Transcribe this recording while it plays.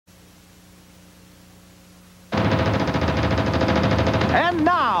And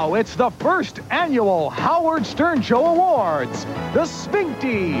now it's the first annual Howard Stern Show Awards, the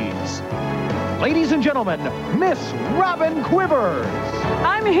Sphincties. Ladies and gentlemen, Miss Robin Quivers.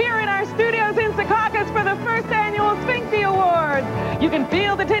 I'm here in our studios in Secaucus for the first annual Sphinctie Awards. You can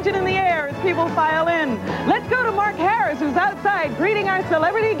feel the tension in the air as people file in. Let's go to Mark Harris, who's outside greeting our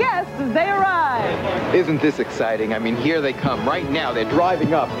celebrity guests as they arrive. Isn't this exciting? I mean, here they come. Right now, they're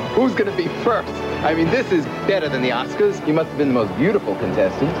driving up. Who's going to be first? I mean, this is better than the Oscars. You must have been the most beautiful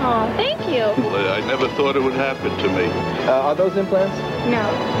contestant. Oh, thank you. Well, I never thought it would happen to me. Are those implants? No.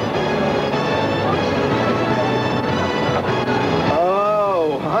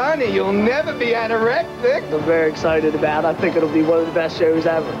 Oh, honey, you'll never be anorexic. I'm very excited about it. I think it'll be one of the best shows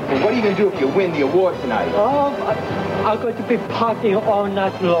ever. Well, what are you going to do if you win the award tonight? Oh, I'm going to be partying all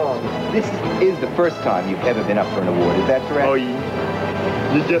night long. This is the first time you've ever been up for an award. Is that correct? Oh,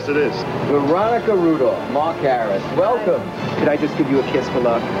 yes, it is. Veronica Rudolph, Mark Harris, welcome. Could I just give you a kiss for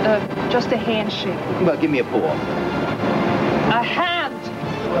luck? Just a handshake. Well, give me a paw. A hand.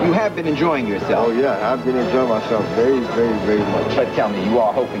 You have been enjoying yourself. Oh, yeah, I've been enjoying myself very, very, very much. But tell me, you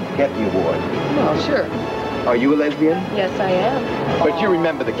are hoping to get the award. Well, sure. Are you a lesbian? Yes, I am. But you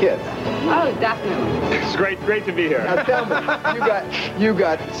remember the kiss. Oh, definitely. It's great to be here. Now tell me, you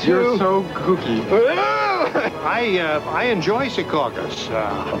got two... You're so kooky. I enjoy Secaucus.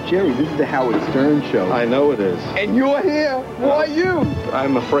 Jerry, this is the Howard Stern Show. I know it is. And you're here. Why you?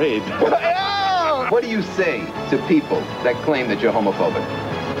 I'm afraid. What do you say to people that claim that you're homophobic?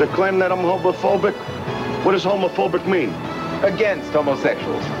 They claim that I'm homophobic? What does homophobic mean? Against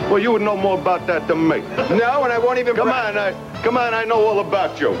homosexuals. Well, you would know more about that than me. No, and I won't even... Come on, I know all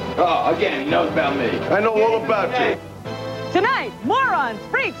about you. Oh, again, he knows about me. I know all about you. Tonight, morons,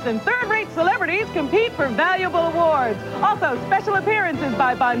 freaks, and third-rate celebrities compete for valuable awards. Also, special appearances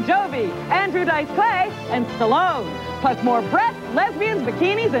by Bon Jovi, Andrew Dice Clay, and Stallone. Plus more breasts, lesbians,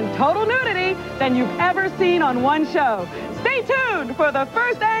 bikinis, and total nudity than you've ever seen on one show. Stay tuned for the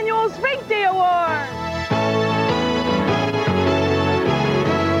first annual Sphinctie Awards.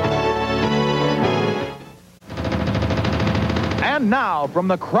 And now, from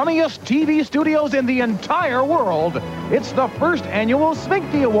the crummiest TV studios in the entire world, it's the first annual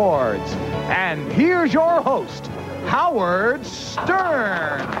Sphinctie Awards. And here's your host, Howard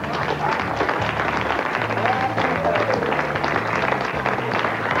Stern.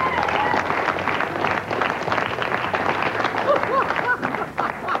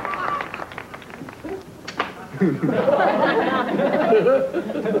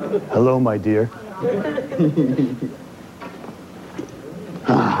 Hello, my dear.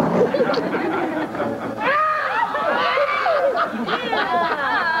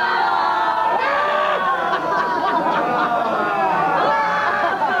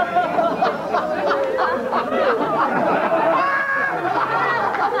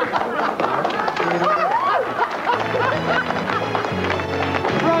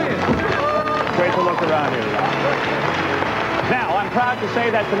 Great to look around here. Now, I'm proud to say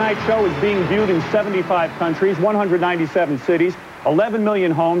that tonight's show is being viewed in 75 countries, 197 cities, 11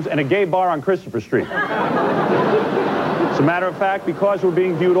 million homes, and a gay bar on Christopher Street. As a matter of fact, because we're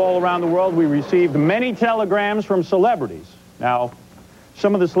being viewed all around the world, we received many telegrams from celebrities. Now,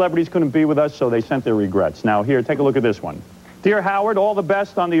 some of the celebrities couldn't be with us, so they sent their regrets. Now, here, take a look at this one. Dear Howard, all the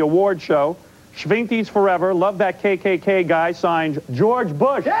best on the award show. Sphincties forever. Love that KKK guy. Signed, George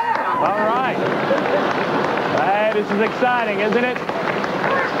Bush. Yeah! All right. Hey, this is exciting, isn't it?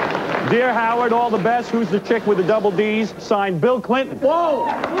 Dear Howard, all the best. Who's the chick with the double D's? Signed, Bill Clinton. Whoa!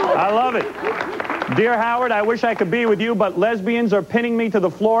 I love it. Dear Howard, I wish I could be with you, but lesbians are pinning me to the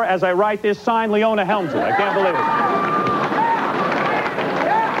floor as I write this. Signed, Leona Helmsley. I can't believe it.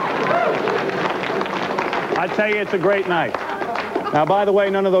 I tell you, it's a great night. Now, by the way,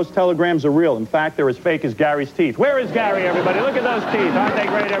 none of those telegrams are real. In fact, they're as fake as Gary's teeth. Where is Gary, everybody? Look at those teeth. Aren't they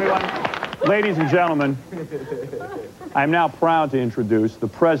great, everyone? Ladies and gentlemen, I'm now proud to introduce the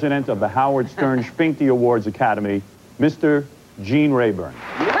president of the Howard Stern Sphinctie Awards Academy, Mr. Gene Rayburn.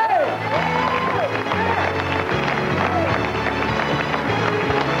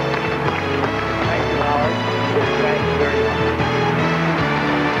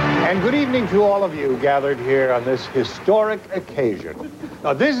 And good evening to all of you gathered here on this historic occasion.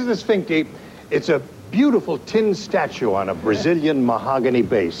 Now, this is the Sphinctie. It's a beautiful tin statue on a Brazilian mahogany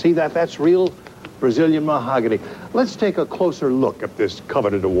base. See that? That's real Brazilian mahogany. Let's take a closer look at this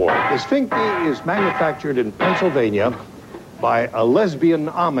coveted award. The Sphinctie is manufactured in Pennsylvania by a lesbian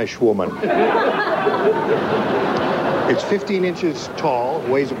Amish woman. It's 15 inches tall,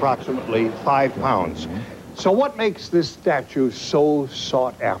 weighs approximately 5 pounds. So what makes this statue so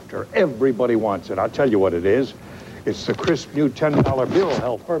sought after? Everybody wants it. I'll tell you what it is. It's the crisp new $10 bill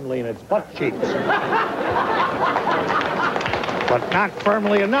held firmly in its butt cheeks. But not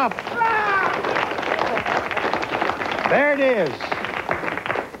firmly enough. There it is.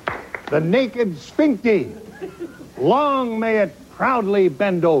 The naked Sphinctie. Long may it proudly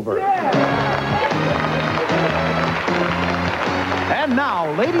bend over. And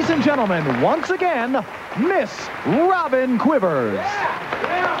now, ladies and gentlemen, once again, Miss Robin Quivers.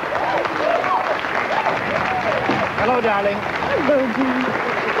 Hello, darling.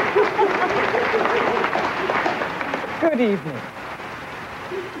 Good evening.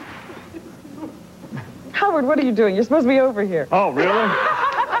 Howard, what are you doing? You're supposed to be over here. Oh, really?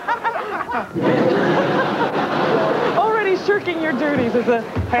 Already shirking your duties as a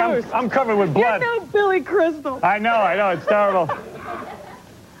host. I'm covered with blood. You're no Billy Crystal. I know, it's terrible.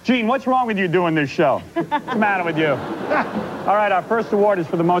 Gene, what's wrong with you doing this show? What's the matter with you? All right, our first award is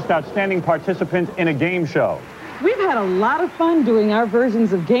for the most outstanding participant in a game show. We've had a lot of fun doing our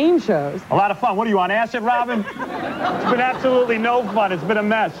versions of game shows. A lot of fun. What are you, on acid, Robin? It's been absolutely no fun. It's been a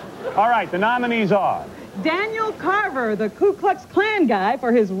mess. All right, the nominees are... Daniel Carver, the Ku Klux Klan guy,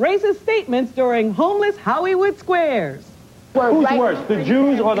 for his racist statements during homeless Hollywood squares. Who's worse, the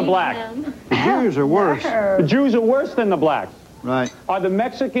Jews or the blacks? The Jews are worse. The Jews are worse than the blacks. Right. Are the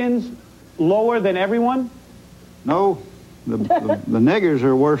Mexicans lower than everyone? No, the niggers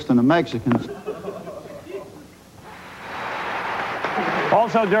are worse than the Mexicans.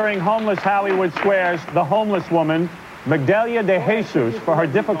 Also during homeless Hollywood squares, the homeless woman, Magdalia de Jesus, for her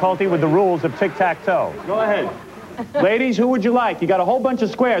difficulty with the rules of tic-tac-toe. Go ahead. Ladies, who would you like? You got a whole bunch of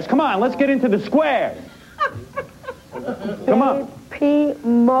squares. Come on, let's get into the squares. Come on. J.P.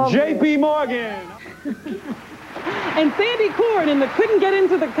 Morgan. J.P. Morgan. And Sandy Corn in the couldn't get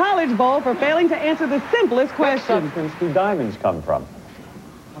into the College Bowl for failing to answer the simplest question. What substance do diamonds come from?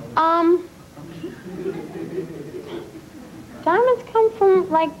 Diamonds come from,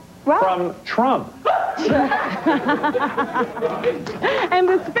 like, rock. From Trump. And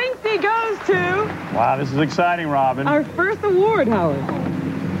the Sphinctie goes to... Wow, this is exciting, Robin. Our first award, Howard.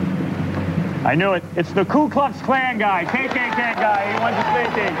 I knew it. It's the Ku Klux Klan guy, KKK guy. He won the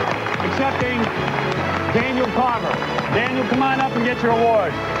Sphinctie. Accepting Daniel Carver. Daniel, come on up and get your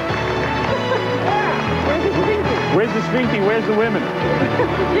award. Where's the Sphinctie? Where's the Sphinctie? Where's the women?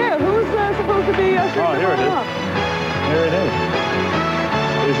 Yeah, who's supposed to be... Oh, here it is. Here it is.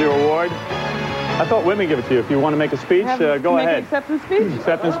 Here's your award. I thought women give it to you. If you want to make a speech, go ahead. Make an acceptance speech?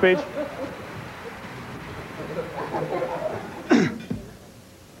 Acceptance speech?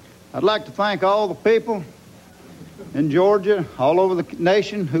 I'd like to thank all the people in Georgia, all over the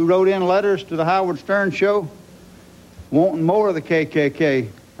nation, who wrote in letters to the Howard Stern Show wanting more of the KKK.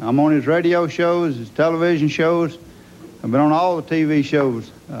 I'm on his radio shows, his television shows. I've been on all the TV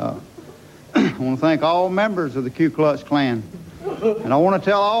shows. I want to thank all members of the Ku Klux Klan. And I want to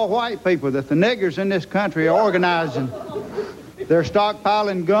tell all white people that the niggers in this country are organizing. They're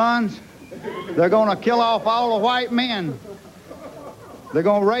stockpiling guns. They're going to kill off all the white men. They're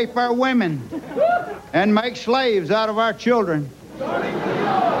going to rape our women and make slaves out of our children.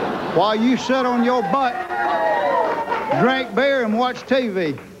 While you sit on your butt, drink beer and watch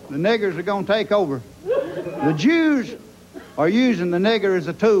TV, the niggers are going to take over. The Jews are using the nigger as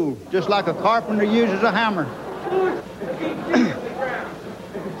a tool, just like a carpenter uses a hammer.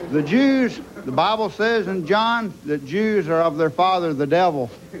 The Jews, the Bible says in John that Jews are of their father, the devil.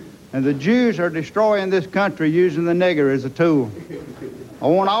 And the Jews are destroying this country using the nigger as a tool. I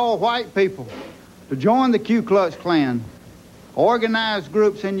want all white people to join the Ku Klux Klan. Organize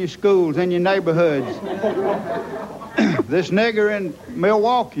groups in your schools, in your neighborhoods. This nigger in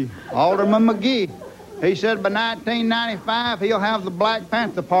Milwaukee, Alderman McGee, he said by 1995 he'll have the Black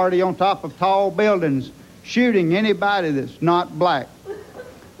Panther Party on top of tall buildings, shooting anybody that's not black.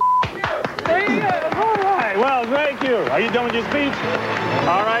 There you go. All right. Well, thank you. Are you done with your speech?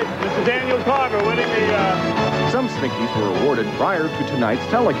 All right. Mr. Daniel Carver winning the... Some Sphincties were awarded prior to tonight's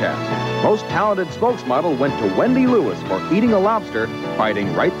telecast. Most talented spokesmodel went to Wendy Lewis for eating a lobster,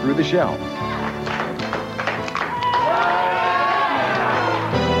 biting right through the shell.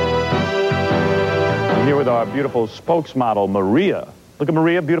 I'm here with our beautiful spokesmodel, Maria. Look at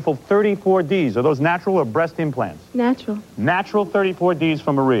Maria, beautiful 34Ds. Are those natural or breast implants? Natural. Natural 34Ds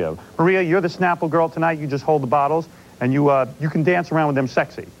from Maria. Maria, you're the Snapple girl tonight. You just hold the bottles, and you can dance around with them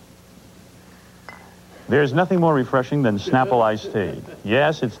sexy. There's nothing more refreshing than Snapple iced tea.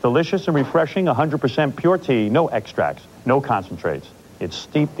 Yes, it's delicious and refreshing, 100% pure tea, no extracts, no concentrates. It's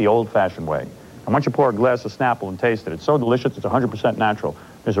steeped the old-fashioned way. I want you to pour a glass of Snapple and taste it. It's so delicious, it's 100% natural.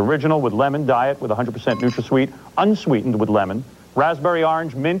 There's original with lemon, diet with 100% NutraSweet, unsweetened with lemon, raspberry,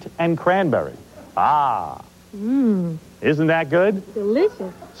 orange, mint, and cranberry. Ah, Isn't that good?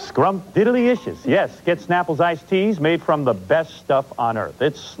 Delicious. Scrumptiddlyicious. Yes, get Snapple's iced teas made from the best stuff on earth.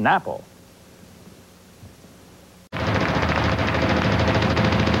 It's Snapple.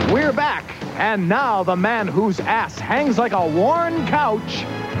 We're back, and now the man whose ass hangs like a worn couch,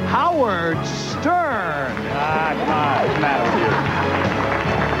 Howard Stern. Ah, come on. What's the matter with you?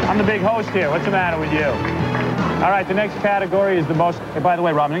 I'm the big host here. What's the matter with you? All right, the next category is the most... Hey, by the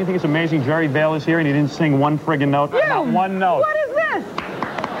way, Robin, don't you think it's amazing Jerry Vale is here and he didn't sing one friggin' note? Not one note. What is this?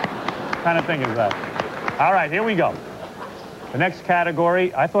 What kind of thing is that? All right, here we go. The next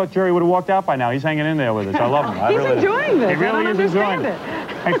category, I thought Jerry would have walked out by now. He's hanging in there with us. I love him. He's enjoying this. He really is enjoying it.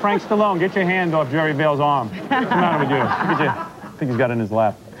 Hey, Frank Stallone, get your hand off Jerry Vale's arm. What's the matter with you? I think he's got it in his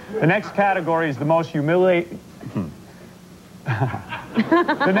lap. The next category is the most humiliating...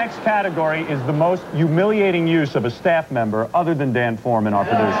 The next category is the most humiliating use of a staff member other than Dan Foreman, our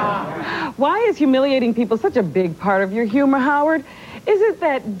producer. Why is humiliating people such a big part of your humor, Howard? Is it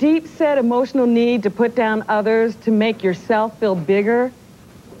that deep-set emotional need to put down others to make yourself feel bigger?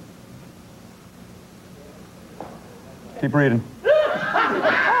 Keep reading.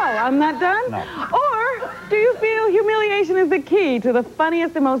 Oh, I'm not done? No. Or do you feel humiliation is the key to the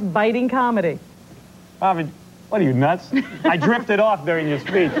funniest and most biting comedy? Robin, what are you, nuts? I drifted off during your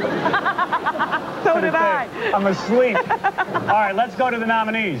speech. So did I. I'm asleep. All right, let's go to the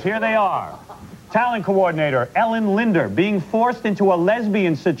nominees. Here they are. Talent coordinator Ellen Linder being forced into a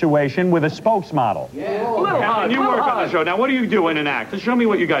lesbian situation with a spokesmodel. Ellen, you work on the show. Now, what do you do in an act? Just show me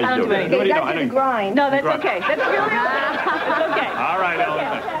what you guys do. What do you do? Grind. No, that's okay. That's really That's okay. All right,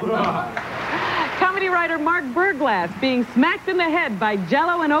 Ellen. Comedy writer Mark Burglass being smacked in the head by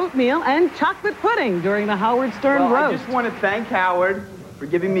Jell-O and oatmeal and chocolate pudding during the Howard Stern Well, roast. I just want to thank Howard for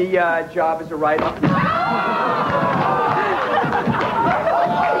giving me a job as a writer.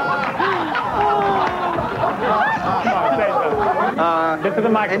 Get to the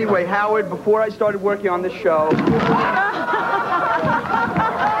microphone. Anyway, Howard, before I started working on this show...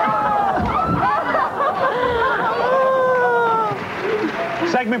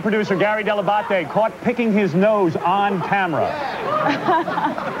 Segment producer Gary Delabate caught picking his nose on camera.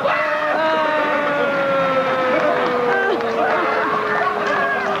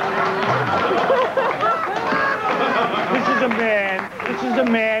 This is a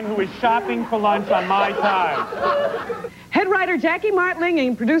man who is shopping for lunch on my time. Head writer Jackie Martling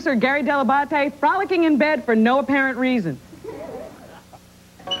and producer Gary Delabate frolicking in bed for no apparent reason.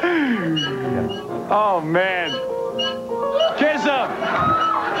 Oh, man. Kiss him.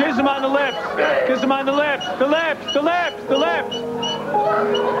 Kiss him on the lips. Kiss him on the lips. The lips. The lips. The lips.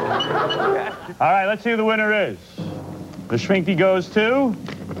 All right, let's see who the winner is. The Sphinctie goes to...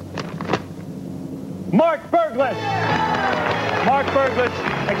 Mark Burglass. Mark Burglass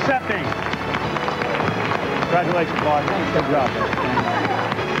accepting. Congratulations, Mark. Good job.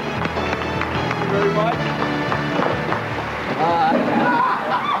 Thank you very much.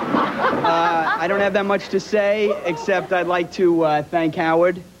 I don't have that much to say, except I'd like to thank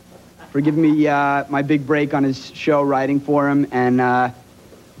Howard for giving me my big break on his show, writing for him, and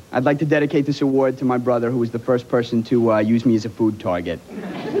I'd like to dedicate this award to my brother, who was the first person to use me as a food target.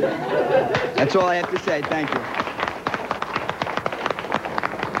 That's all I have to say. Thank you.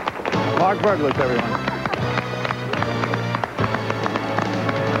 Mark Burglass, everyone.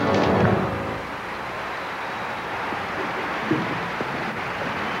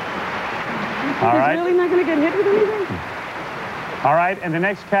 All right. He's really not going to get hit with anything? All right, and the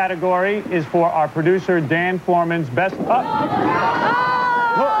next category is for our producer, Dan Foreman's best...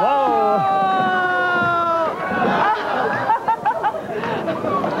 Whoa!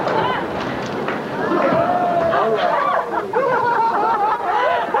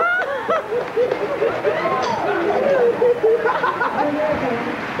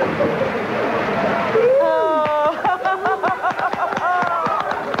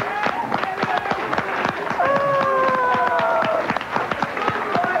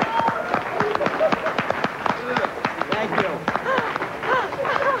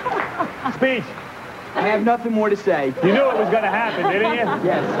 Speech. I have nothing more to say. You knew it was going to happen, didn't you?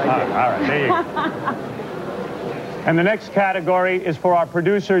 Yes, I did. All right, there you go. And the next category is for our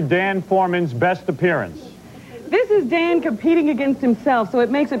producer, Dan Foreman's best appearance. This is Dan competing against himself, so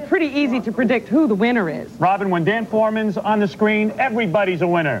it makes it pretty easy to predict who the winner is. Robin, when Dan Foreman's on the screen, everybody's a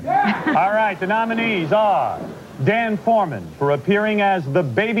winner. All right, the nominees are Dan Foreman for appearing as the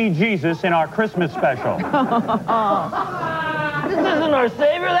baby Jesus in our Christmas special. This isn't our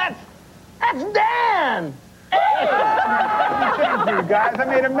savior, that's Dan! You guys, I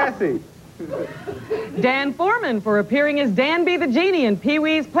made a messy. Dan Foreman for appearing as Danby the Genie in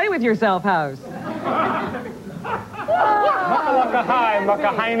Pee-wee's Play With Yourself house. Muckalaka hi,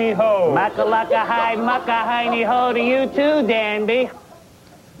 muckahiney ho. Muckalaka hi, muckahiney ho to you too, Danby.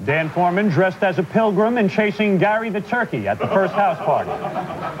 Dan Foreman dressed as a pilgrim and chasing Gary the turkey at the first house party.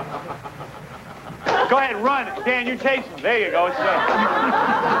 Go ahead, run. Dan, you chase him. There you go. It's good.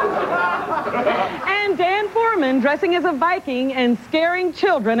 And Dan Foreman dressing as a Viking and scaring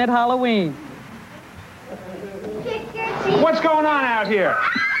children at Halloween. What's going on out here?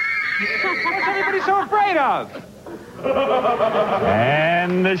 What's everybody so afraid of?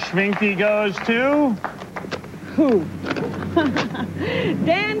 And the Sphinctie goes to... Who?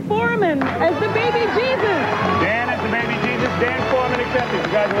 Dan Foreman as the baby Jesus. Dan as the baby Jesus. Dan Foreman accepted.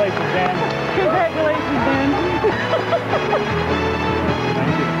 Congratulations, Dan. Congratulations, Dan.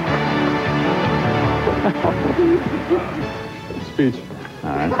 Thank you. Speech.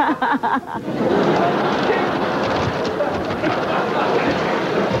 All right.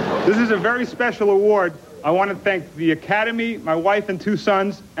 This is a very special award. I want to thank the Academy, my wife and 2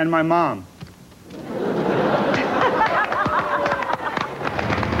 sons, and my mom.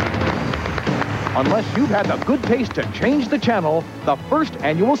 Unless you've had the good taste to change the channel, the first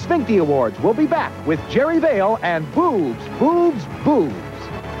annual Sphinctie Awards will be back with Jerry Vale and Boobs, Boobs, Boobs.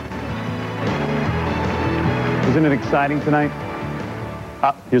 Isn't it exciting tonight?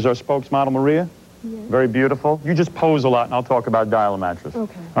 Here's our spokesmodel, Maria. Yeah. Very beautiful. You just pose a lot, and I'll talk about Dial a Mattress.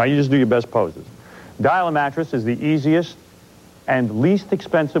 Okay. All right, you just do your best poses. Dial a Mattress is the easiest and least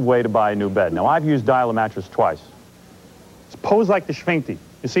expensive way to buy a new bed. Now, I've used Dial a Mattress twice. It's posed like the Sphinctie.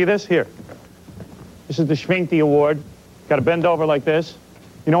 You see this? Here. This is the Sphinctie Award. Got to bend over like this.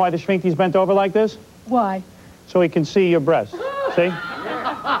 You know why the Sphinktie's bent over like this? Why? So he can see your breasts. See? There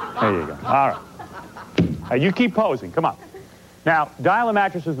you go. All right. You keep posing. Come on. Now, Dial a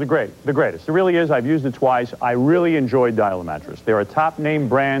Mattress is the greatest. It really is. I've used it twice. I really enjoyed Dial a Mattress. There are top-name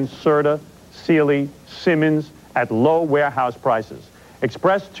brands, Serta, Sealy, Simmons, at low warehouse prices.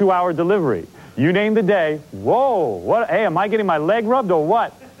 Express 2-hour delivery. You name the day. Whoa, what? Hey, am I getting my leg rubbed or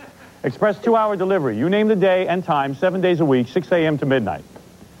what? Express 2-hour delivery. You name the day and time, 7 days a week, 6 a.m. to midnight.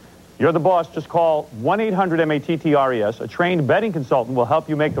 You're the boss. Just call 1-800-MATTRES. A trained bedding consultant will help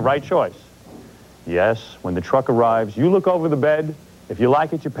you make the right choice. Yes, when the truck arrives, you look over the bed. If you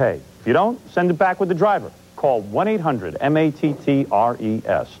like it, you pay. If you don't, send it back with the driver. Call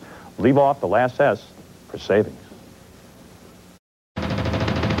 1-800-MATTRES. Leave off the last S for savings.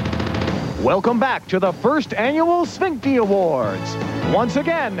 Welcome back to the first annual Sphinctie Awards. Once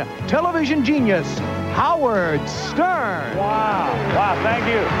again, television genius, Howard Stern. Wow. Wow, thank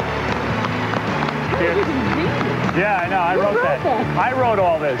you. Yeah, I know. I wrote that. I wrote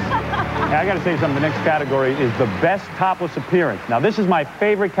all this. Hey, I got to say something. The next category is the best topless appearance. Now, this is my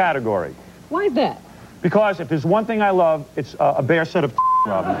favorite category. Why is that? Because if there's one thing I love, it's a bare set of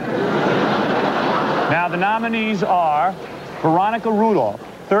Robin. Now, the nominees are Veronica Rudolph,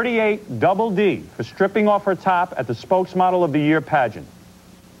 38 Double D, for stripping off her top at the Spokesmodel of the Year pageant.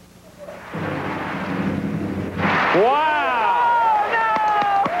 Wow!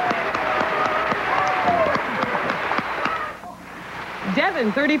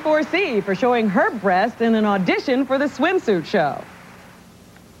 Devin, 34C, for showing her breast in an audition for the swimsuit show.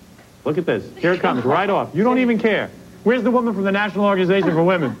 Look at this. Here it comes, right off. You don't even care. Where's the woman from the National Organization for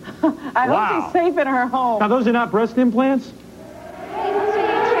Women? I hope she's safe in her home. Now, those are not breast implants?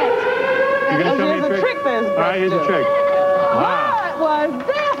 You're going to show me a trick? Trick there's all right, here's a trick. Wow. What was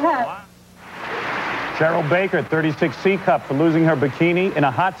that? Wow. Cheryl Baker, 36C cup, for losing her bikini in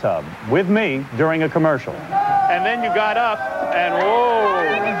a hot tub with me during a commercial. And then you got up and whoa.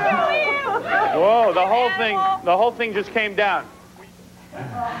 Whoa, the whole thing just came down.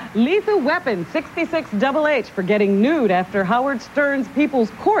 Lethal Weapon, 66HH, for getting nude after Howard Stern's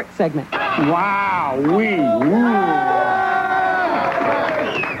People's Court segment. Wow, wee. Whoa.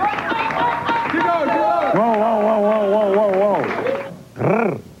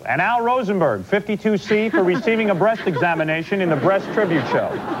 And Al Rosenberg, 52C, for receiving a breast examination in the Breast Tribute Show.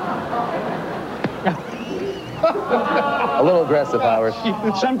 A little aggressive, Howard.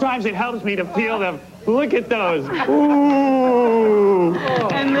 Sometimes it helps me to feel them. Look at those. Ooh.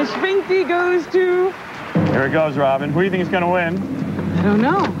 And the Sphinctie goes to... Here it goes, Robin. Who do you think is going to win? I don't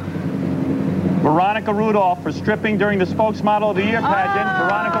know. Veronica Rudolph for stripping during the Spokesmodel of the Year pageant.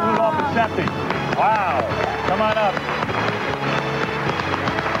 Veronica Rudolph accepting. Wow. Come on up.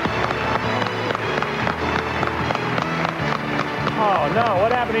 Oh, no.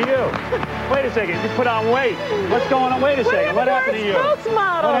 What happened to you? Wait a second. You put on weight. What's going on? Wait a second. What happened to you?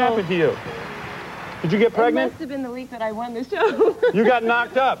 What happened to you? Did you get pregnant? It must have been the week that I won the show. You got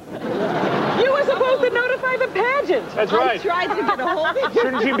knocked up. You were supposed to notify the pageant. That's right. I tried to get a hold of you.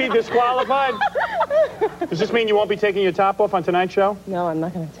 Shouldn't you be disqualified? Does this mean you won't be taking your top off on tonight's show? No, I'm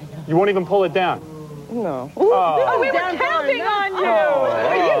not going to take it off. You won't even pull it down? No. Oh. We were counting on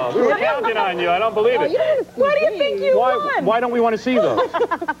you. We were counting on you. I don't believe it. What do you think you won? Why don't we want to see those?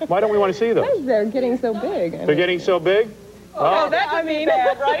 Why don't we want to see those? Because they're getting so big. They're getting so big? Oh, that's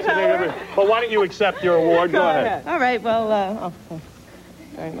bad, right, Howard? Well, why don't you accept your award? Go ahead. All right, well,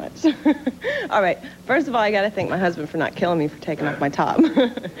 very much. All right, first of all, I got to thank my husband for not killing me for taking off my top.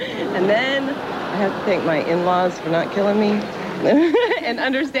 And then I have to thank my in-laws for not killing me and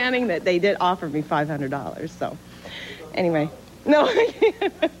understanding that they did offer me $500. So, anyway. No, I can't.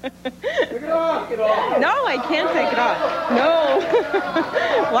 Take it off. No, I can't take it off. No.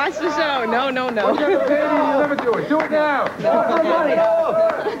 Watch the show. No. You'll never do it. Do it now. More money.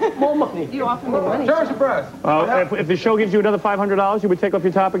 More money. You offer me money. Show us your breast. If the show gives you another $500, you would take off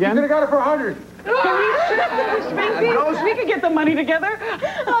your top again? You could have got it for $100. We could get the money together.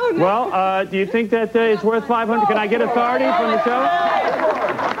 Oh, no. Well, do you think that it's worth $500? Can I get authority from the show?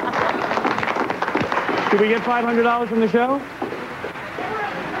 Did we get $500 from the show?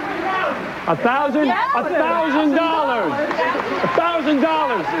 $1,000? $1,000. $1,000.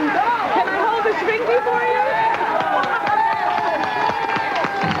 Can I hold the Sphinctie for you?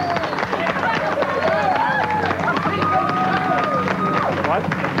 What?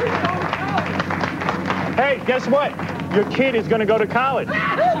 Hey, guess what? Your kid is going to go to college. Okay,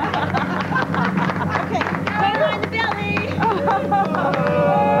 behind the belly.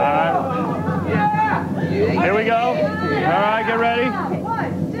 Here we go. All right, get ready.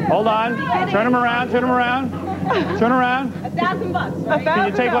 Hold on. Turn him around. Turn him around. Turn around. $1,000, right? Can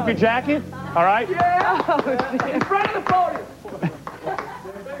you take off your jacket? All right. In front of the podium.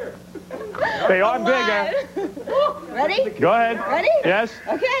 They are bigger. Ready? Go ahead. Ready? Yes.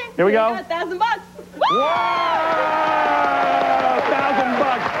 Okay. Here we go. $1,000. Whoa!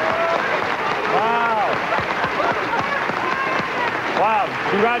 $1,000. Wow. Wow.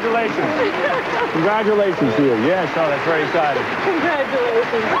 Congratulations. Congratulations to you. Yes, oh, that's very exciting.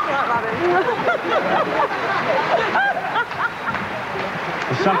 Congratulations.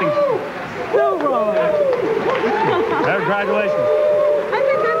 There's something. So wrong. Congratulations. I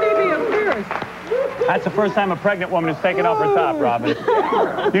think that may be a first. That's the first time a pregnant woman has taken off her top, Robin.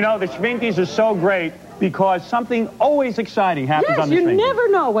 You know, the Sphincties are so great because something always exciting happens on the Yes, you Sphincties. never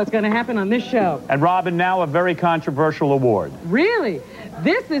know what's going to happen on this show. And Robin, now a very controversial award. Really?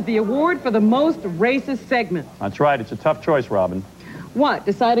 This is the award for the most racist segment. That's right. It's a tough choice, Robin. What,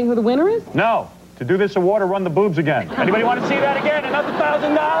 deciding who the winner is? No. To do this award or run the boobs again. Anybody want to see that again? Another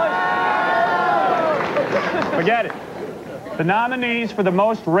 $1,000? Forget it. The nominees for the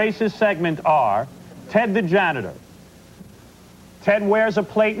most racist segment are Ted the Janitor. Ted wears a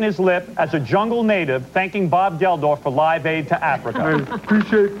plate in his lip as a jungle native thanking Bob Geldof for Live Aid to Africa. I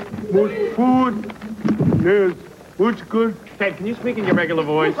appreciate more food. Yes, food's good. Ted, can you speak in your regular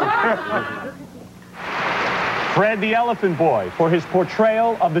voice? Fred the Elephant Boy for his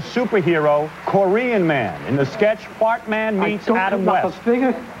portrayal of the superhero Korean Man in the sketch Fart Man Meets Adam West.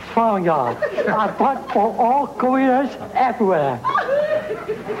 I fought for all Koreans everywhere.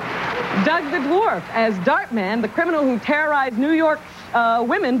 Doug the Dwarf as Dartman, the criminal who terrorized New York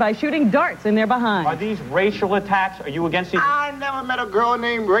women by shooting darts in their behind. Are these racial attacks? Are you against these? I never met a girl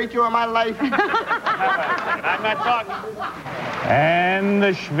named Rachel in my life. I'm not talking. And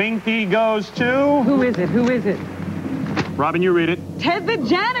the Sphinctie goes to... Who is it? Who is it? Robin, you read it. Ted the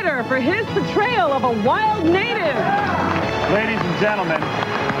Janitor for his portrayal of a wild native. Ladies and gentlemen,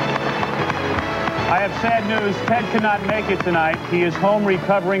 I have sad news. Ted cannot make it tonight. He is home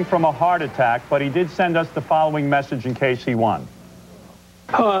recovering from a heart attack, but he did send us the following message in case he won.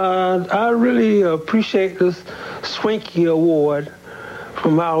 I really appreciate this Sphinctie Award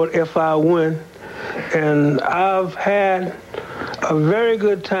from Howard if I win. And I've had a very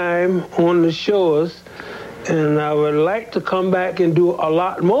good time on the shows, and I would like to come back and do a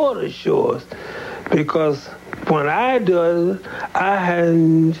lot more of the shows, because when I do it, I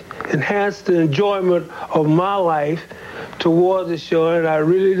have enhanced the enjoyment of my life toward the show, and I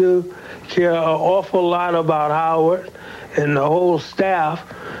really do care an awful lot about Howard and the whole staff.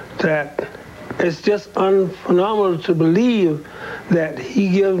 That it's just phenomenal to believe that he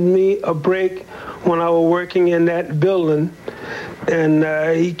gives me a break when I was working in that building, and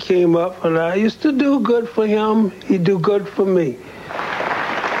he came up, and I used to do good for him. He do good for me.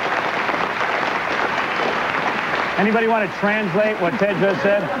 Anybody want to translate what Ted just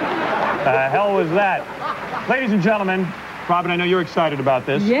said? The hell was that? Ladies and gentlemen, Robin, I know you're excited about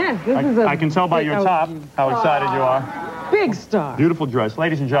this. Yes, this is a... I can tell by your top how excited you are. Big star. Beautiful dress.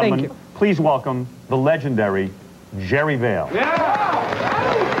 Ladies and gentlemen, please welcome the legendary Jerry Vale. Yeah!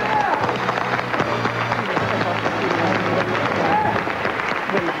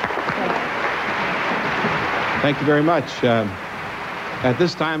 Thank you very much. At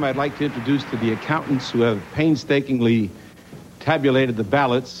this time, I'd like to introduce to the accountants who have painstakingly tabulated the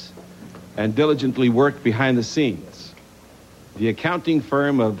ballots and diligently worked behind the scenes. The accounting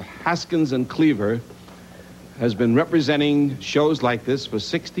firm of Haskins and Cleaver has been representing shows like this for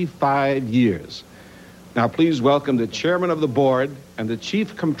 65 years. Now, please welcome the chairman of the board and the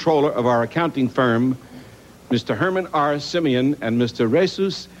chief controller of our accounting firm, Mr. Herman R. Simeon and Mr.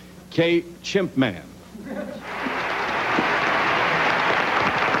 Jesus K. Chimpman.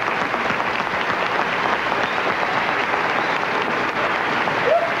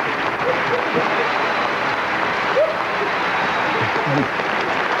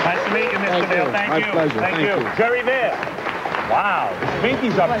 Nice to meet you, Mr. Dale. Thank you. Pleasure. Thank you. Jerry there. Wow, the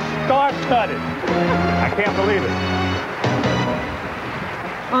Sphinktie's are star-studded. I can't believe it.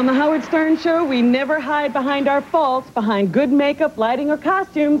 On the Howard Stern Show, we never hide behind our faults, behind good makeup, lighting, or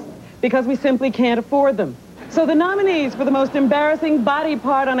costumes, because we simply can't afford them. So the nominees for the most embarrassing body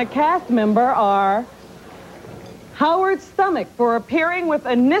part on a cast member are Howard's stomach for appearing with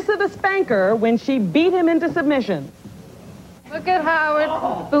Anissa the Spanker when she beat him into submission. Look at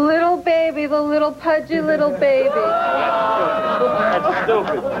Howard, the little baby, the little pudgy little baby. That's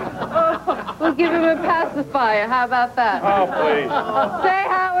stupid. We'll give him a pacifier. How about that? Oh, please. Say,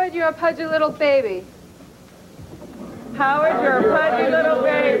 Howard, you're a pudgy little baby. Howard, you're a pudgy little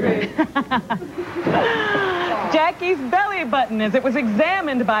baby. Jackie's belly button as it was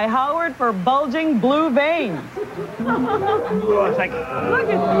examined by Howard for bulging blue veins. Oh, it's like,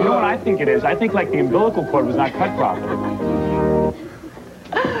 you know what I think it is? I think like the umbilical cord was not cut properly.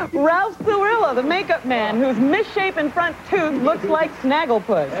 Ralph Cirillo, the makeup man, whose misshapen front tooth looks like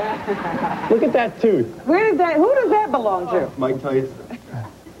Snagglepuss. Look at that tooth. Who does that belong to? Mike Tyson.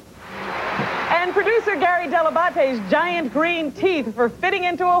 And producer Gary Delabate's giant green teeth for fitting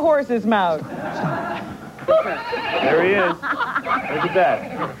into a horse's mouth. There he is. Look at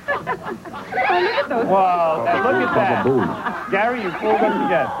that. Oh, look at those. Wow, look at that. Gary, you fooled us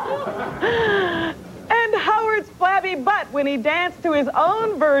again. And Howard's flabby butt when he danced to his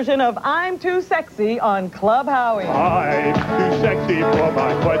own version of I'm Too Sexy on Club Howie. I'm too sexy for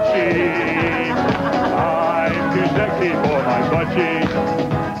my butt cheeks. I'm too sexy for my butt cheeks.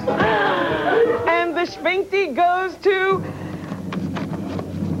 And the Sphinctie goes to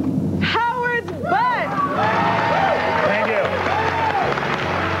Howard's butt. Thank you.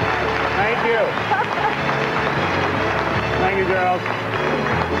 Thank you. Thank you, girls.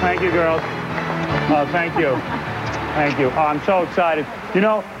 Thank you, girls. Oh, thank you. Thank you. Oh, I'm so excited. You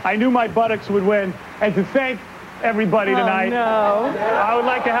know, I knew my buttocks would win. And to thank everybody tonight, no. I would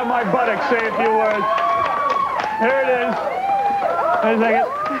like to have my buttocks say a few words. Here it is. Wait a second.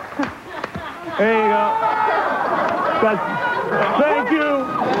 There you go. Thank you.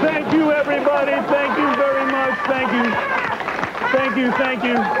 Thank you, everybody. Thank you very much. Thank you. Thank you, thank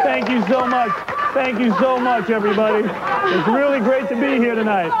you. Thank you so much. Thank you so much, everybody. It's really great to be here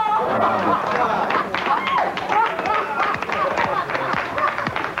tonight.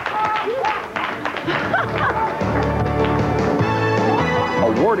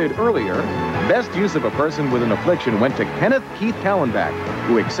 Awarded earlier, best use of a person with an affliction went to Kenneth Keith Callenbach,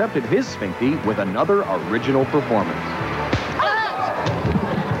 who accepted his Sphinctie with another original performance.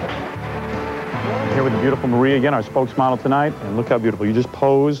 Here with the beautiful Maria again, our spokesmodel tonight. And look how beautiful. You just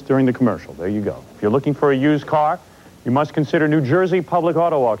posed during the commercial. There you go. If you're looking for a used car, you must consider New Jersey Public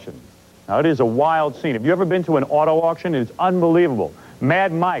Auto Auction. Now, it is a wild scene. Have you ever been to an auto auction? It's unbelievable.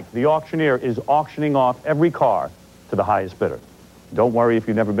 Mad Mike, the auctioneer, is auctioning off every car to the highest bidder. Don't worry if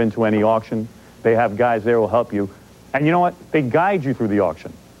you've never been to any auction. They have guys there who will help you. And you know what? They guide you through the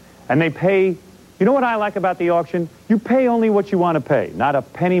auction. And they pay... You know what I like about the auction? You pay only what you want to pay, not a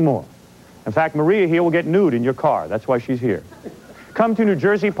penny more. In fact, Maria here will get nude in your car. That's why she's here. Come to New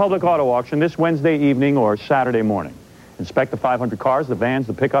Jersey Public Auto Auction this Wednesday evening or Saturday morning. Inspect the 500 cars, the vans,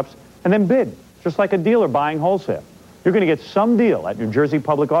 the pickups, and then bid, just like a dealer buying wholesale. You're going to get some deal at New Jersey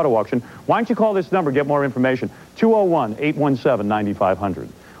Public Auto Auction. Why don't you call this number, get more information, 201-817-9500.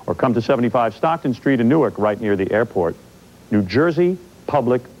 Or come to 75 Stockton Street in Newark, right near the airport. New Jersey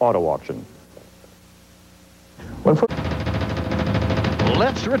Public Auto Auction.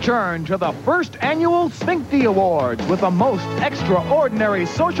 Let's return to the first annual Sphinctie Awards with the most extraordinary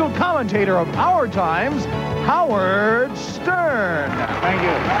social commentator of our times, Howard Stern. Thank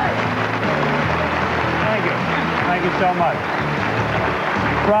you. Thank you. Thank you so much.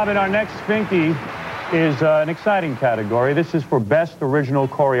 Robin, our next Sphinctie is an exciting category. This is for Best Original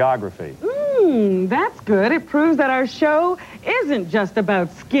Choreography. That's good. It proves that our show isn't just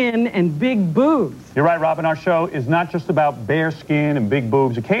about skin and big boobs. You're right, Robin. Our show is not just about bare skin and big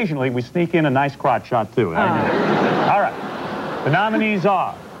boobs. Occasionally, we sneak in a nice crotch shot, too. All right. The nominees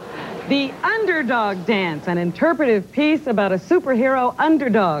are... The Underdog Dance, an interpretive piece about a superhero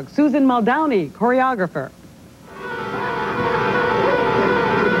underdog. Susan Muldowney, choreographer.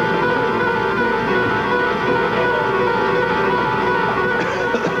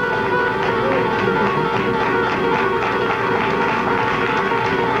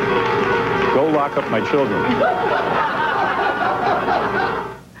 Go lock up my children.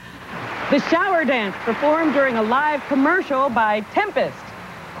 The Shower Dance, performed during a live commercial by Tempest,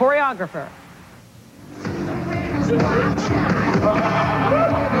 choreographer.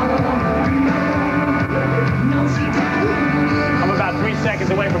 I'm about 3 seconds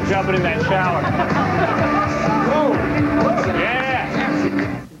away from jumping in that shower.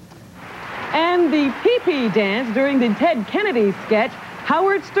 Yeah! And the pee-pee dance during the Ted Kennedy sketch,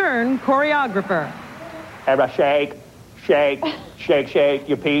 Howard Stern, choreographer. Ever shake, shake, shake, shake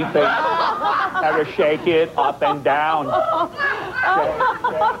your pee-pee. Ever shake it up and down.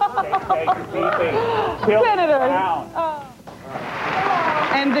 Shake your pee-pee. Tilt down.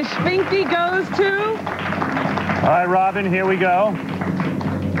 And the Sphinctie goes to... All right, Robin, here we go.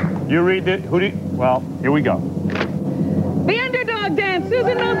 You read it. Well, here we go. The Underdog Dance,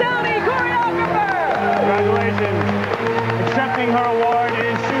 Susan Muldowney, choreographer. Congratulations. Accepting her award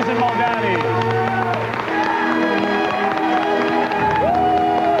is Susan Muldowney.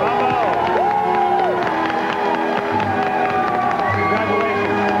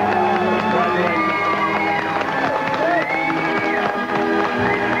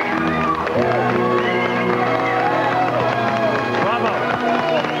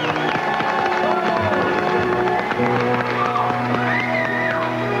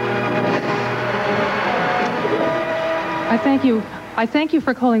 I thank you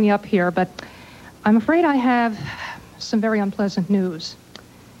for calling me up here, but I'm afraid I have some very unpleasant news.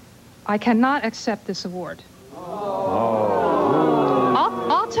 I cannot accept this award.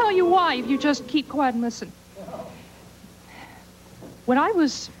 I'll tell you why if you just keep quiet and listen.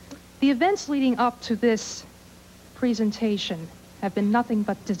 The events leading up to this presentation have been nothing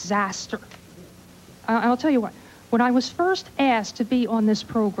but disaster. I'll tell you what. When I was first asked to be on this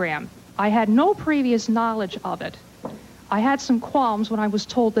program, I had no previous knowledge of it. I had some qualms when I was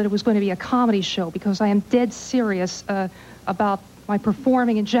told that it was going to be a comedy show because I am dead serious about my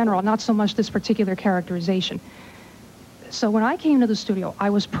performing in general, not so much this particular characterization. So when I came to the studio, I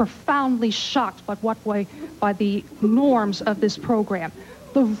was profoundly shocked by the norms of this program,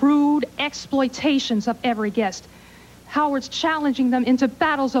 the rude exploitations of every guest. Howard's challenging them into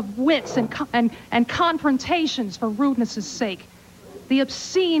battles of wits and confrontations for rudeness' sake. The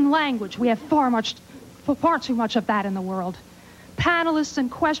obscene language, we have far too much of that in the world. Panelists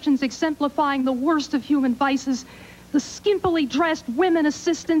and questions exemplifying the worst of human vices, the skimpily dressed women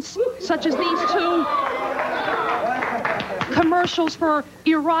assistants, such as these two, commercials for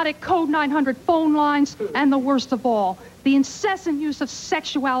erotic Code 900 phone lines, and the worst of all, the incessant use of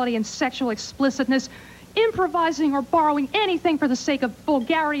sexuality and sexual explicitness, improvising or borrowing anything for the sake of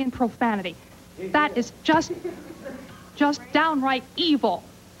vulgarity and profanity. That is just downright evil.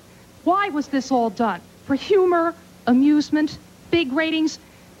 Why was this all done? For humor, amusement, big ratings?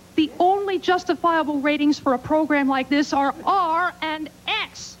 The only justifiable ratings for a program like this are R and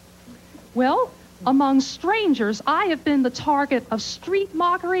X. Well, among strangers, I have been the target of street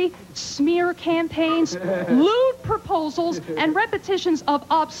mockery, smear campaigns, lewd proposals, and repetitions of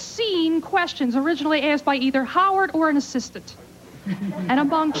obscene questions originally asked by either Howard or an assistant. And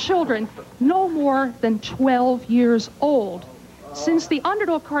among children, no more than 12 years old. Since the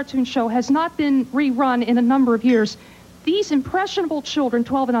Underdog cartoon show has not been rerun in a number of years, these impressionable children,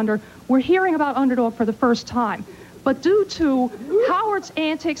 12 and under, were hearing about Underdog for the first time. But due to Howard's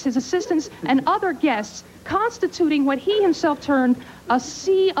antics, his assistants, and other guests constituting what he himself termed a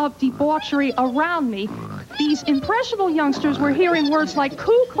sea of debauchery around me, these impressionable youngsters were hearing words like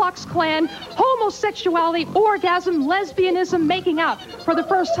Ku Klux Klan, homosexuality, orgasm, lesbianism, making out for the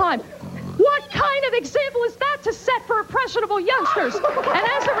first time. What kind of example is that to set for impressionable youngsters? And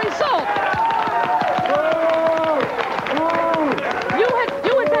as a result, you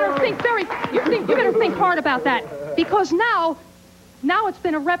better think hard about that, because now it's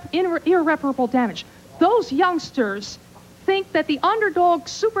been irreparable damage. Those youngsters think that the Underdog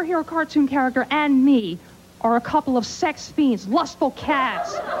superhero cartoon character and me are a couple of sex fiends, lustful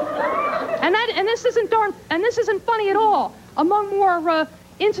cads. And this isn't funny at all. Among more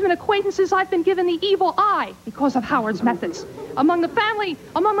intimate acquaintances, I've been given the evil eye because of Howard's methods. Among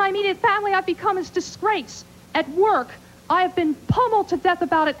my immediate family, I've become his disgrace. At work, I have been pummeled to death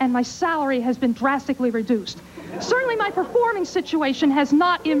about it, and my salary has been drastically reduced. Certainly my performing situation has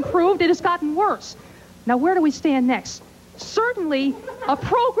not improved. It has gotten worse. Now, where do we stand next? Certainly, a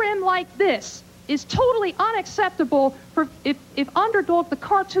program like this is totally unacceptable for if Underdog, the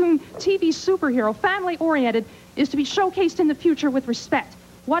cartoon TV superhero, family-oriented, is to be showcased in the future with respect.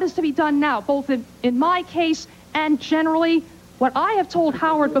 What is to be done now, both in my case and generally? What I have told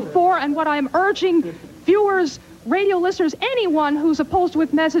Howard before and what I am urging viewers, radio listeners, anyone who's opposed to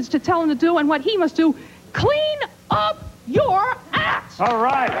his message to tell him to do, and what he must do, clean up your act! All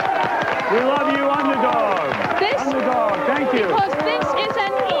right. We love you, Underdog. Underdog, thank you. Because this is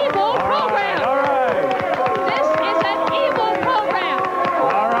an evil program. All right. This is an evil program.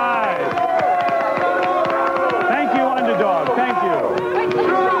 All right. Thank you, Underdog. Thank you.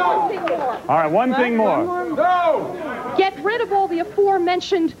 All right, one thing more. Get rid of all the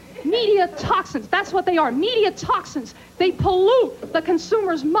aforementioned media toxins. That's what they are, media toxins. They pollute the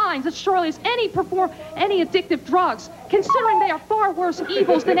consumer's minds as surely as any addictive drugs, considering they are far worse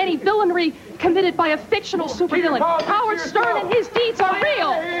evils than any villainy committed by a fictional supervillain. Howard Stern and his deeds are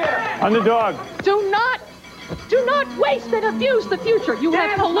real. Underdog. Do not waste and abuse the future. You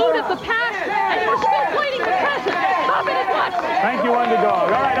have polluted the past, and you're still blading the present. Stop it at once. Thank you, Underdog. All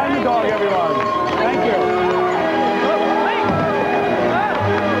right, Underdog, everyone. Thank you.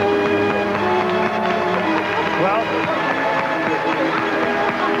 Well,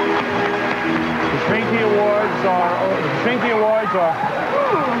 the Sphinctie Awards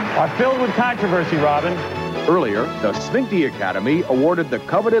are filled with controversy, Robin. Earlier, the Sphinctie Academy awarded the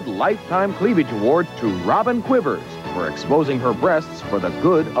coveted Lifetime Cleavage Award to Robin Quivers for exposing her breasts for the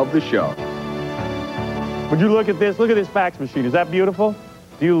good of the show. Would you look at this? Look at this fax machine. Is that beautiful?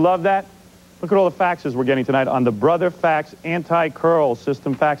 Do you love that? Look at all the faxes we're getting tonight on the Brother Fax Anti-Curl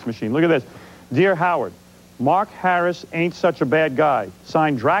System fax machine. Look at this. Dear Howard, Mark Harris ain't such a bad guy.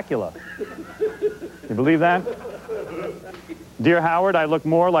 Signed, Dracula. You believe that? Dear Howard, I look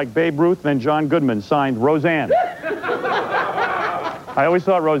more like Babe Ruth than John Goodman. Signed, Roseanne. I always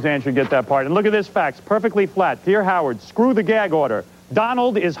thought Roseanne should get that part. And look at this fax, perfectly flat. Dear Howard, screw the gag order.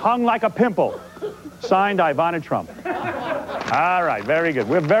 Donald is hung like a pimple. Signed, Ivana Trump. All right, very good.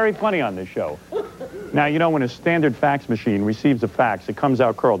 We're very funny on this show. Now, you know, when a standard fax machine receives a fax, it comes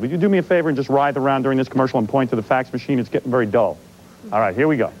out curled. Would you do me a favor and just writhe around during this commercial and point to the fax machine? It's getting very dull. All right, here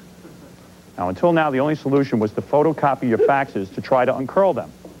we go. Now, until now, the only solution was to photocopy your faxes to try to uncurl them.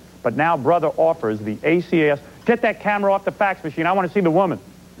 But now Brother offers the ACS. Get that camera off the fax machine. I want to see the woman.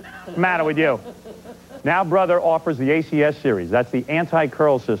 What's the matter with you? Now Brother offers the ACS series. That's the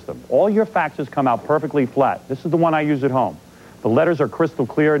anti-curl system. All your faxes come out perfectly flat. This is the one I use at home. The letters are crystal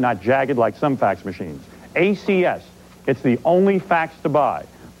clear, not jagged like some fax machines. ACS. It's the only fax to buy.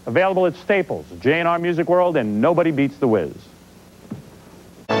 Available at Staples, J&R Music World, and nobody beats the Whiz.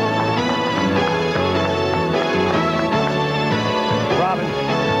 Robin,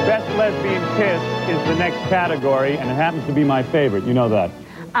 Best Lesbian Kiss is the next category, and it happens to be my favorite. You know that.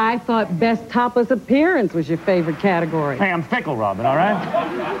 I thought Best Topless Appearance was your favorite category. Hey, I'm fickle, Robin, all right?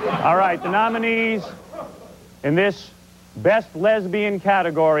 All right, the nominees in this Best Lesbian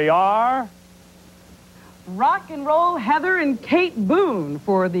category are... Rock and Roll Heather and Kate Boone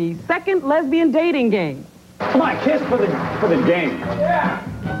for the second lesbian dating game. Come on, kiss for the game. Yeah.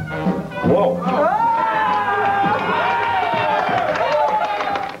 Whoa.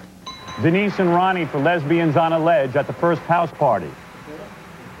 Denise and Ronnie for Lesbians on a Ledge at the first house party.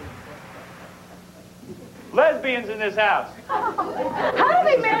 Lesbians in this house. How do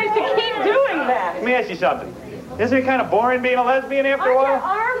they manage to keep doing that? Let me ask you something. Isn't it kind of boring being a lesbian after a while? Are your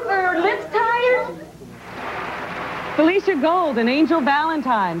arms or lips tired? Felicia Gold and Angel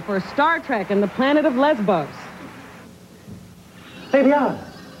Valentine for Star Trek and the Planet of Lesbos. Fabiana,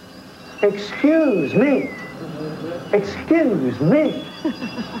 excuse me. Excuse me.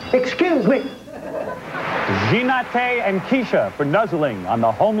 Excuse me. Ginate and Keisha for Nuzzling on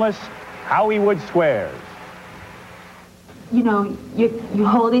the homeless Howiewood Squares. You know, you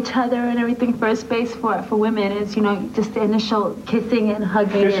hold each other and everything. First base for women is, you know, just the initial kissing and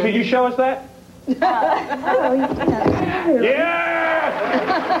hugging. Can you show us that? Yeah!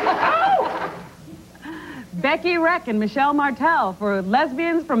 Becky Reck and Michelle Martell for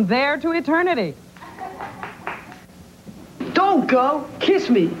Lesbians from There to Eternity. Don't go. Kiss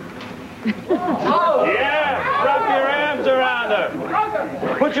me. Yeah! Wrap your arms around her.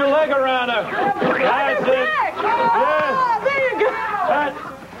 Put your leg around her. That's it. Yes. There you go.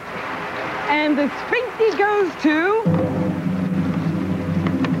 And the Sphinctie goes to...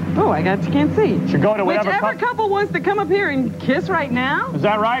 Oh, I can't see. Should go to whichever couple wants to come up here and kiss right now. Is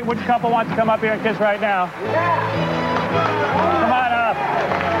that right? Which couple wants to come up here and kiss right now? Yeah. Come on up.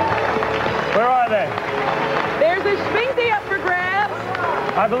 Where are they? There's a Sphinctie up for grabs.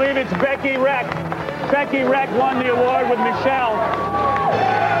 I believe it's Becky Reck. Becky Reck won the award with Michelle.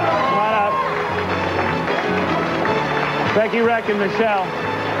 Come on up. Becky Reck and Michelle.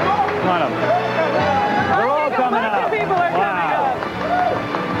 Come on up. They're all coming up. People are coming up.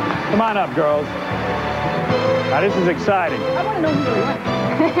 Come on up, girls. Now, this is exciting. I want to know who they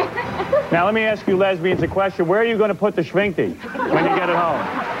won. Now, let me ask you lesbians a question. Where are you going to put the Sphinctie when you get it home?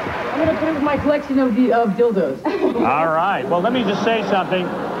 I'm going to put it in my collection of dildos. All right. Well, let me just say something.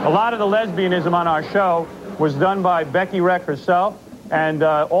 A lot of the lesbianism on our show was done by Becky Reck herself, and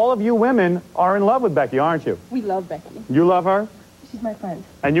all of you women are in love with Becky, aren't you? We love Becky. You love her? She's my friend.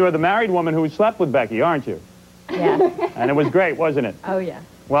 And you are the married woman who slept with Becky, aren't you? Yeah. And it was great, wasn't it? Oh, yeah.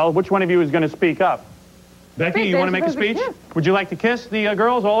 Well, which one of you is going to speak up? Becky, you want to make a speech? Would you like to kiss the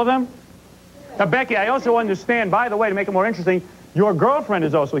girls, all of them? Now, Becky, I also understand, by the way, to make it more interesting, your girlfriend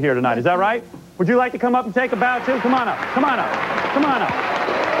is also here tonight. Is that right? Would you like to come up and take a bow, too? Come on up. Come on up. Come on up.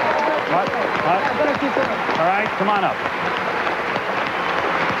 What? All right, come on up.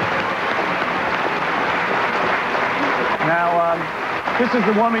 Now, this is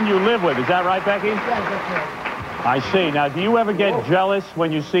the woman you live with. Is that right, Becky? Yes, that's right. I see. Now, do you ever get jealous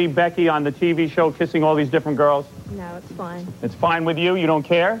when you see Becky on the TV show kissing all these different girls? No, it's fine. It's fine with you? You don't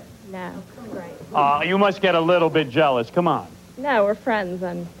care? No, it's great. You must get a little bit jealous. Come on. No, we're friends,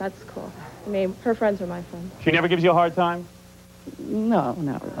 and that's cool. I mean, her friends are my friends. She never gives you a hard time? No. She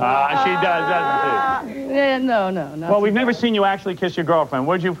does, doesn't she? Yeah, no. Well, we've never seen you actually kiss your girlfriend.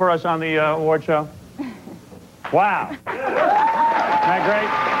 Would you for us on the award show? Wow. Isn't that great?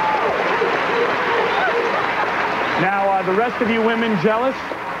 Now, the rest of you women jealous?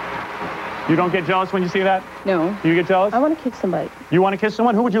 You don't get jealous when you see that? No. You get jealous? I want to kiss somebody. You want to kiss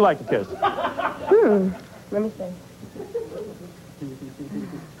someone? Who would you like to kiss? Let me see.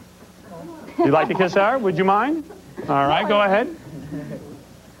 You'd like to kiss her? Would you mind? All right, go ahead.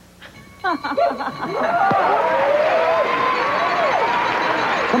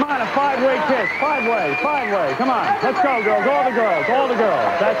 Come on, a five-way kiss. Five-way. Come on. Let's go, girls. All the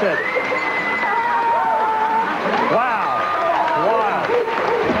girls. That's it. Wow.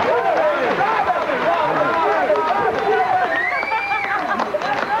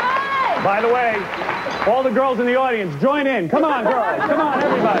 By the way, all the girls in the audience, join in. Come on, girls. Come on,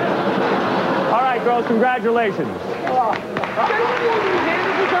 everybody. All right, girls, congratulations. Hand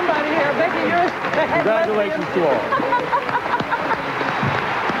it to somebody here. Becky, you're Congratulations to all.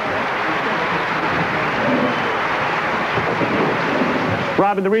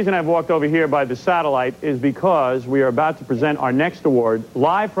 Robin, the reason I've walked over here by the satellite is because we are about to present our next award.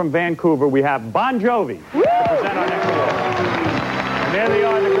 Live from Vancouver, we have Bon Jovi to present our next award. And there they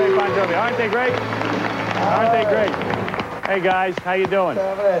are, the great Bon Jovi. Aren't they great? Aren't they great? Hey, guys, how you doing?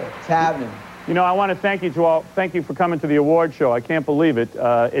 It's happening. You know, I want to thank you to all. Thank you for coming to the award show. I can't believe it.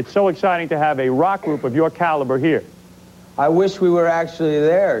 It's so exciting to have a rock group of your caliber here. I wish we were actually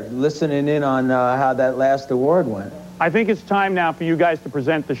there, listening in on how that last award went. I think it's time now for you guys to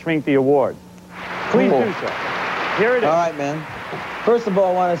present the Sphinctie Award. Please Cool. do so. Here it is. All right, man. First of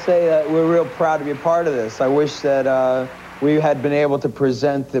all, I want to say that we're real proud to be a part of this. I wish that we had been able to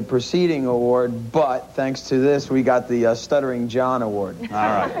present the preceding award, but thanks to this, we got the Stuttering John Award. All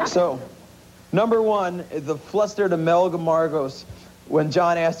right. So, number one is the flustered Imelda Margos when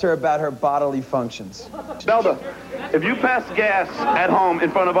John asked her about her bodily functions. Melda, if you pass gas at home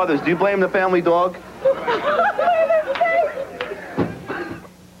in front of others, do you blame the family dog?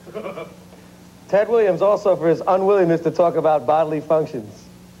 Ted Williams also for his unwillingness to talk about bodily functions.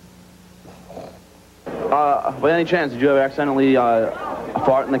 By any chance, did you ever accidentally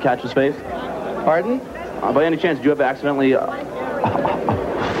fart in the catcher's face? Pardon? By any chance, did you ever accidentally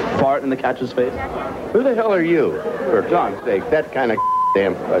fart in the catcher's face? Who the hell are you? For John's sake, that kind of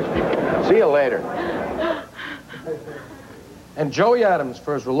damn question. See you later. And Joey Adams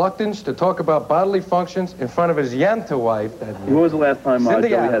for his reluctance to talk about bodily functions in front of his Yanta wife. When was the last time Cindy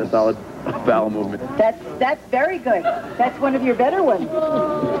Joey had a Adams. solid bowel movement? That's very good. That's one of your better ones.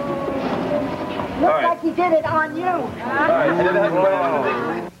 Looks like he did it on you.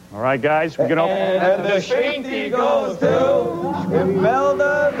 All right, guys, we're going to... And the Sphinctie goes to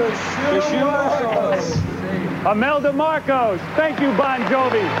Imelda the Shoe Marcos. Imelda Marcos. Thank you, Bon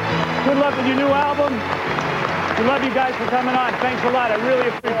Jovi. Good luck with your new album. We love you guys for coming on. Thanks a lot. I really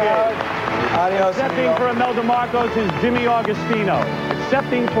appreciate it. Adios, Accepting amigo. for Imelda Marcos is Jimmy Augustino.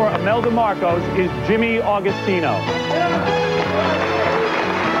 Accepting for Imelda Marcos is Jimmy Augustino.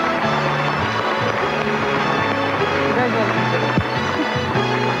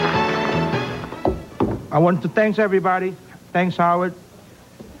 I want to thank everybody. Thanks, Howard.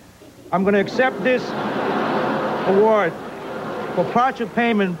 I'm going to accept this award for partial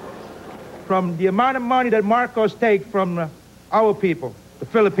payment from the amount of money that Marcos take from our people, the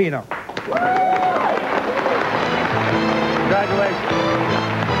Filipino. Congratulations.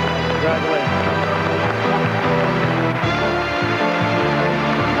 Congratulations.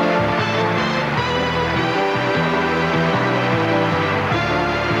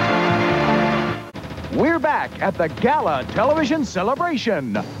 We're back at the Gala Television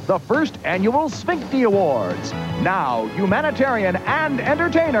Celebration, the first annual Sphinctie Awards. Now, humanitarian and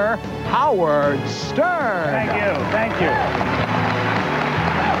entertainer, Howard Stern. Thank you, thank you.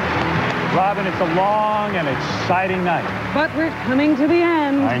 Robin, it's a long and exciting night. But we're coming to the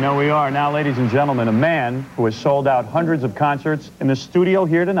end. I know we are. Now, ladies and gentlemen, a man who has sold out hundreds of concerts in the studio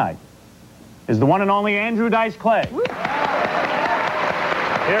here tonight is the one and only Andrew Dice Clay.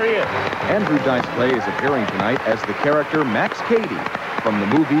 Here he is. Andrew Dice Clay is appearing tonight as the character Max Cady from the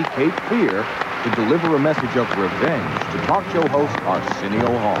movie Cape Fear to deliver a message of revenge to talk show host Arsenio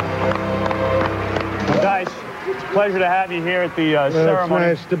Hall. Well, Dice, it's a pleasure to have you here at the ceremony.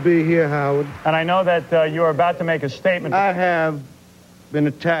 It's nice to be here, Howard. And I know that you are about to make a statement. I have been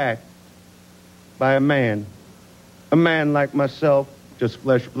attacked by a man like myself, just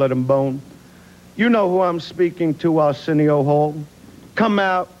flesh, blood, and bone. You know who I'm speaking to, Arsenio Hall. Come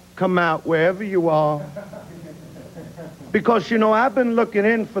out wherever you are. Because, you know, I've been looking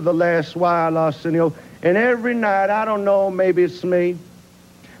in for the last while, Arsenio, and every night, I don't know, maybe it's me,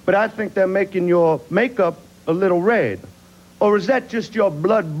 but I think they're making your makeup a little red. Or is that just your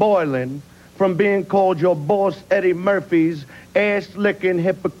blood boiling from being called your boss Eddie Murphy's ass-licking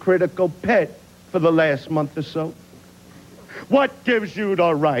hypocritical pet for the last month or so? What gives you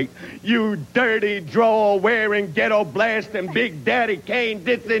the right, you dirty drawer-wearing, ghetto-blasting, Big Daddy Kane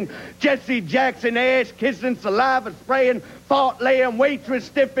dissing, Jesse Jackson ass-kissing, saliva-spraying, fart-laying, waitress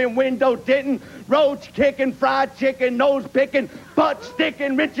stiffing, window tinting, roach-kicking, fried chicken, nose-picking,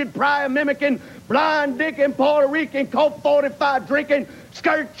 butt-sticking, Richard Pryor mimicking, blind-dicking, Puerto Rican, Colt 45 drinking,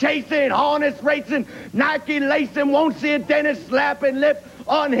 skirt-chasing, harness racing, Nike lacing, won't see a dentist slapping lip,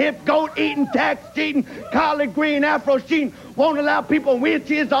 unhip goat eating, tax cheating, collard green afro sheen, won't allow people in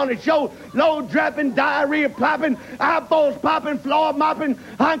wheelchairs on the show, low dropping, diarrhea plopping, eyeballs popping, floor mopping,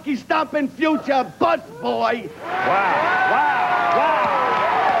 honky stomping, future bus boy. Wow.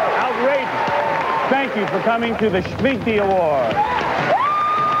 Outrageous. Thank you for coming to the Sphinctie Award.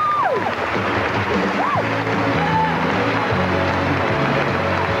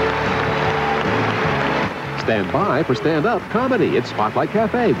 Stand by for stand-up comedy at Spotlight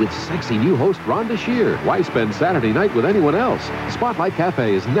Cafe with sexy new host Rhonda Shear. Why spend Saturday night with anyone else? Spotlight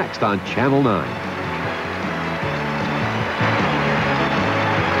Cafe is next on Channel 9.